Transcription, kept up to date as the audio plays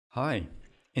Hi,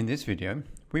 in this video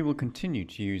we will continue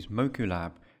to use Moku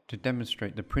Lab to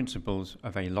demonstrate the principles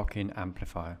of a lock-in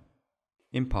amplifier.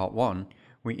 In part 1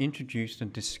 we introduced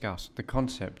and discussed the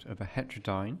concept of a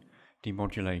heterodyne,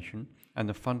 demodulation and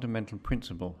the fundamental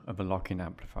principle of a lock-in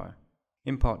amplifier.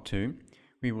 In part 2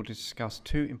 we will discuss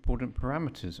two important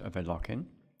parameters of a lock-in,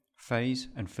 phase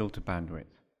and filter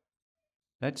bandwidth.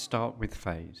 Let's start with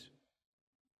phase.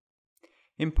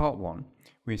 In part 1,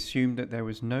 we assumed that there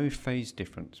was no phase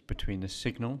difference between the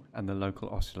signal and the local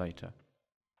oscillator.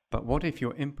 But what if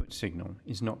your input signal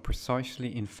is not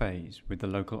precisely in phase with the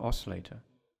local oscillator?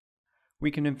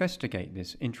 We can investigate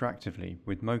this interactively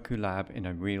with Moku Lab in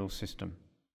a real system.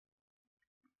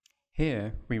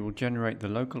 Here we will generate the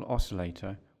local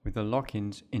oscillator with the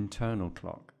lock-in's internal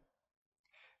clock.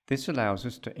 This allows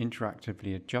us to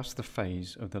interactively adjust the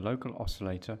phase of the local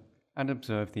oscillator and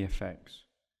observe the effects.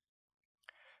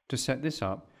 To set this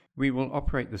up, we will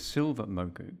operate the silver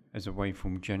Moku as a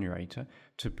waveform generator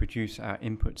to produce our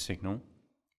input signal,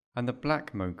 and the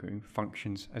black Moku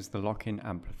functions as the lock-in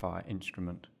amplifier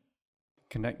instrument.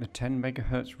 Connect the 10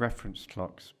 MHz reference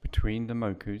clocks between the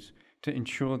Mokus to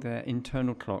ensure their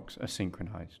internal clocks are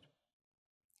synchronized.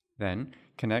 Then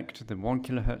connect the 1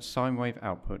 kHz sine wave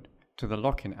output to the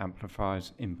lock-in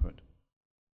amplifier's input.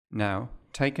 Now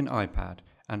take an iPad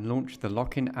and launch the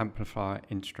lock-in amplifier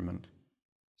instrument.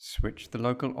 Switch the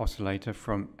local oscillator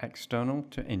from external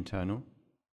to internal.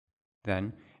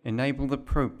 Then enable the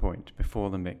probe point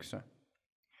before the mixer.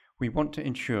 We want to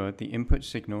ensure the input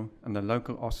signal and the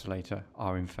local oscillator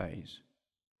are in phase.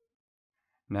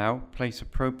 Now place a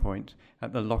probe point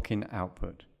at the lock-in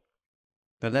output.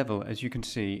 The level, as you can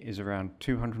see, is around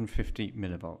 250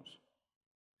 mV.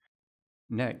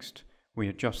 Next, we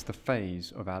adjust the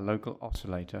phase of our local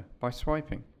oscillator by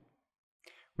swiping.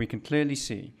 We can clearly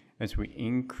see as we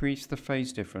increase the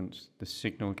phase difference, the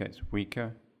signal gets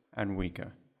weaker and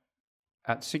weaker.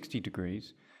 At 60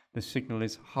 degrees, the signal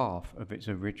is half of its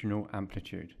original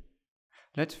amplitude.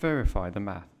 Let's verify the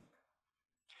math.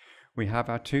 We have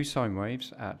our two sine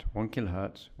waves at 1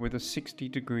 kHz with a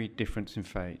 60-degree difference in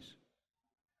phase.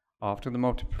 After the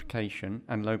multiplication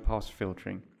and low-pass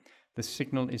filtering, the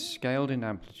signal is scaled in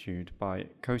amplitude by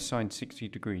cosine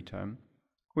 60-degree term,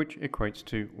 which equates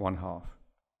to 1/2.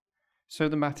 So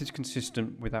the math is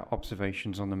consistent with our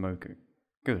observations on the Moku.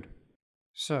 Good.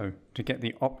 So, to get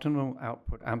the optimal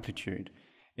output amplitude,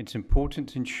 it's important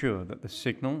to ensure that the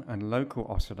signal and local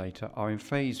oscillator are in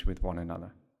phase with one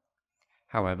another.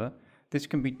 However, this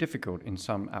can be difficult in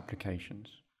some applications.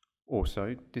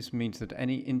 Also, this means that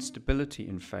any instability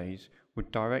in phase would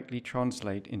directly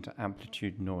translate into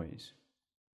amplitude noise.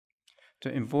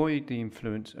 To avoid the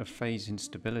influence of phase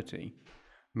instability,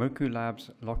 Moku Lab's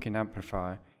lock-in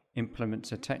amplifier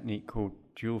implements a technique called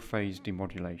dual phase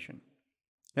demodulation.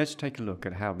 Let's take a look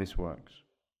at how this works.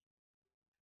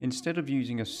 Instead of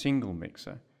using a single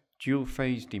mixer, dual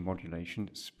phase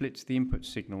demodulation splits the input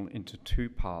signal into two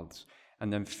paths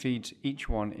and then feeds each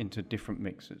one into different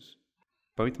mixers.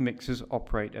 Both mixers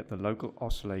operate at the local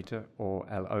oscillator or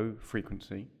LO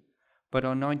frequency, but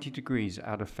are 90 degrees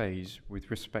out of phase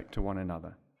with respect to one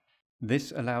another.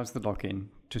 This allows the lock-in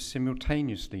to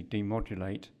simultaneously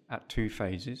demodulate at two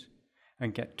phases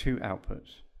and get two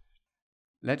outputs.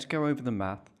 Let's go over the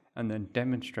math and then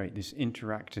demonstrate this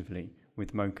interactively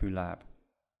with Moku Lab.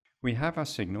 We have our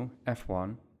signal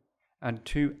F1 and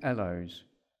two LOs,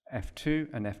 F2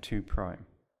 and F2 prime.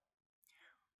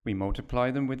 We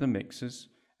multiply them with the mixers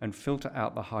and filter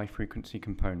out the high frequency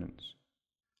components.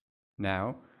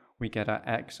 Now we get our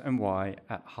X and Y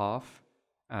at half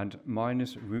and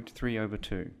minus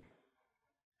 √3/2.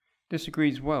 This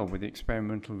agrees well with the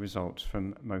experimental results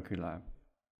from Moku Lab.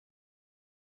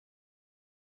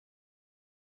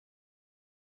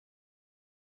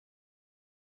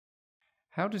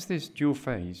 How does this dual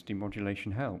phase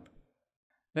demodulation help?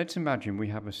 Let's imagine we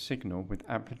have a signal with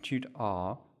amplitude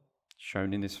R,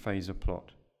 shown in this phasor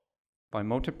plot. By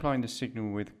multiplying the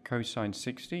signal with cosine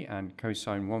 60 and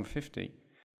cosine 150,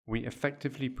 we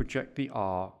effectively project the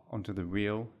R onto the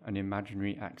real and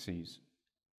imaginary axes.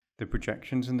 The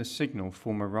projections and the signal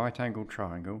form a right-angled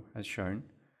triangle, as shown.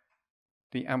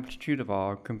 The amplitude of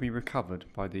R can be recovered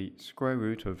by the square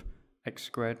root of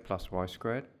x² plus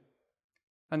y²,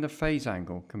 and the phase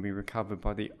angle can be recovered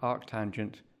by the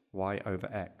arctangent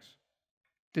y/x.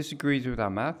 This agrees with our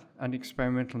math and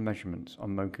experimental measurements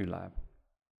on Moku Lab.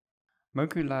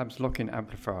 Moku Lab's lock-in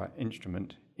amplifier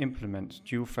instrument implements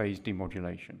dual phase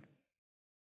demodulation.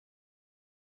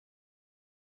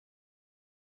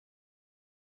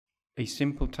 A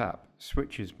simple tap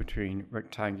switches between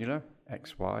rectangular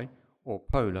XY or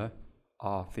polar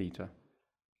R theta.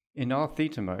 In R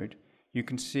theta mode, You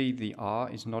can see the R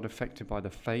is not affected by the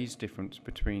phase difference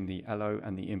between the LO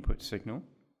and the input signal.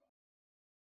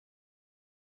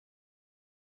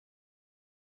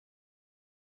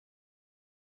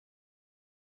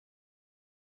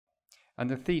 And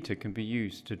the theta can be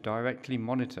used to directly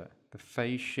monitor the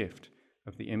phase shift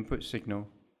of the input signal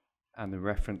and the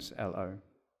reference LO.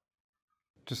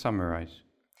 To summarize,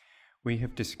 we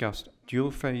have discussed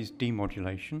dual phase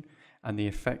demodulation and the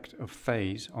effect of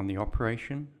phase on the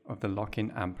operation of the lock-in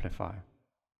amplifier.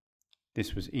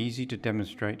 This was easy to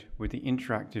demonstrate with the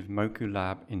interactive Moku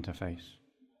Lab interface.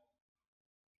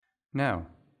 Now,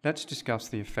 let's discuss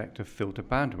the effect of filter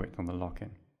bandwidth on the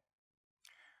lock-in.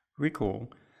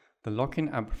 Recall, the lock-in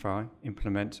amplifier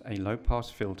implements a low-pass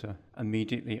filter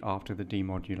immediately after the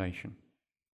demodulation,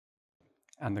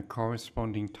 and the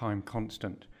corresponding time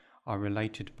constant are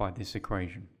related by this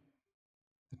equation.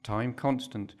 The time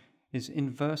constant is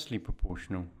inversely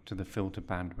proportional to the filter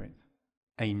bandwidth.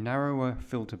 A narrower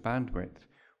filter bandwidth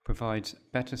provides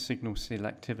better signal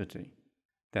selectivity,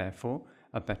 therefore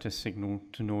a better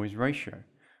signal-to-noise ratio.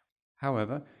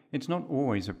 However, it's not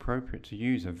always appropriate to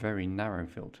use a very narrow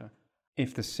filter.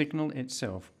 If the signal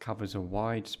itself covers a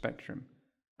wide spectrum,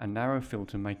 a narrow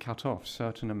filter may cut off a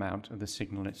certain amount of the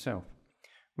signal itself,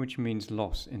 which means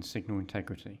loss in signal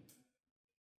integrity.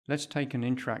 Let's take an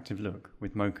interactive look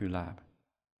with Moku Lab.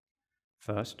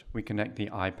 First, we connect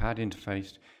the iPad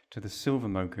interface to the silver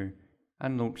Moku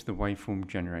and launch the waveform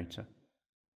generator.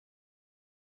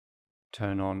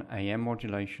 Turn on AM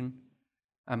modulation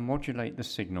and modulate the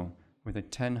signal with a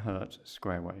 10 Hz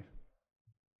square wave.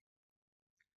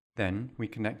 Then we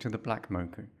connect to the black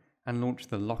Moku and launch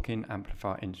the Lock-in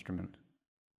Amplifier instrument.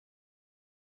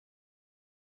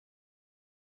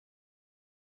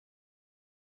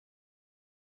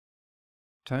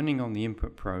 Turning on the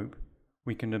input probe,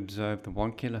 we can observe the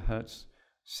 1 kHz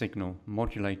signal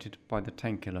modulated by the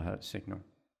 10 kHz signal.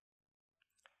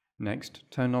 Next,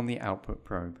 turn on the output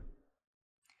probe.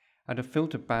 At a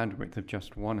filter bandwidth of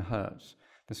just 1 Hz,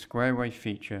 the square wave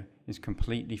feature is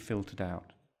completely filtered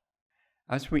out.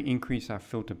 As we increase our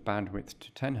filter bandwidth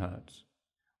to 10 Hz,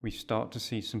 we start to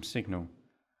see some signal,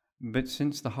 but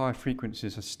since the higher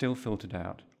frequencies are still filtered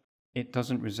out, it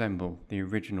doesn't resemble the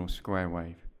original square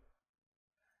wave.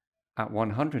 At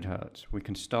 100 Hz, we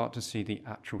can start to see the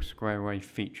actual square wave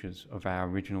features of our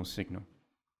original signal.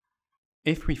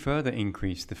 If we further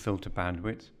increase the filter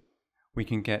bandwidth, we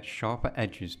can get sharper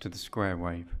edges to the square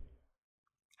wave.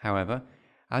 However,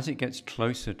 as it gets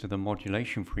closer to the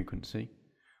modulation frequency,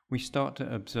 we start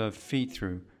to observe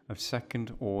feed-through of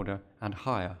second order and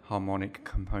higher harmonic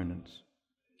components,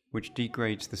 which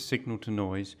degrades the signal to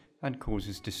noise and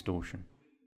causes distortion.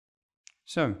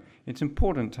 So, it's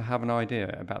important to have an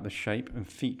idea about the shape and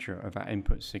feature of our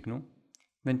input signal,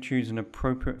 then choose an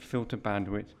appropriate filter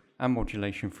bandwidth and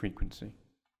modulation frequency.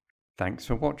 Thanks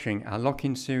for watching our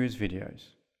Lock-in series videos.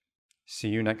 See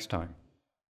you next time.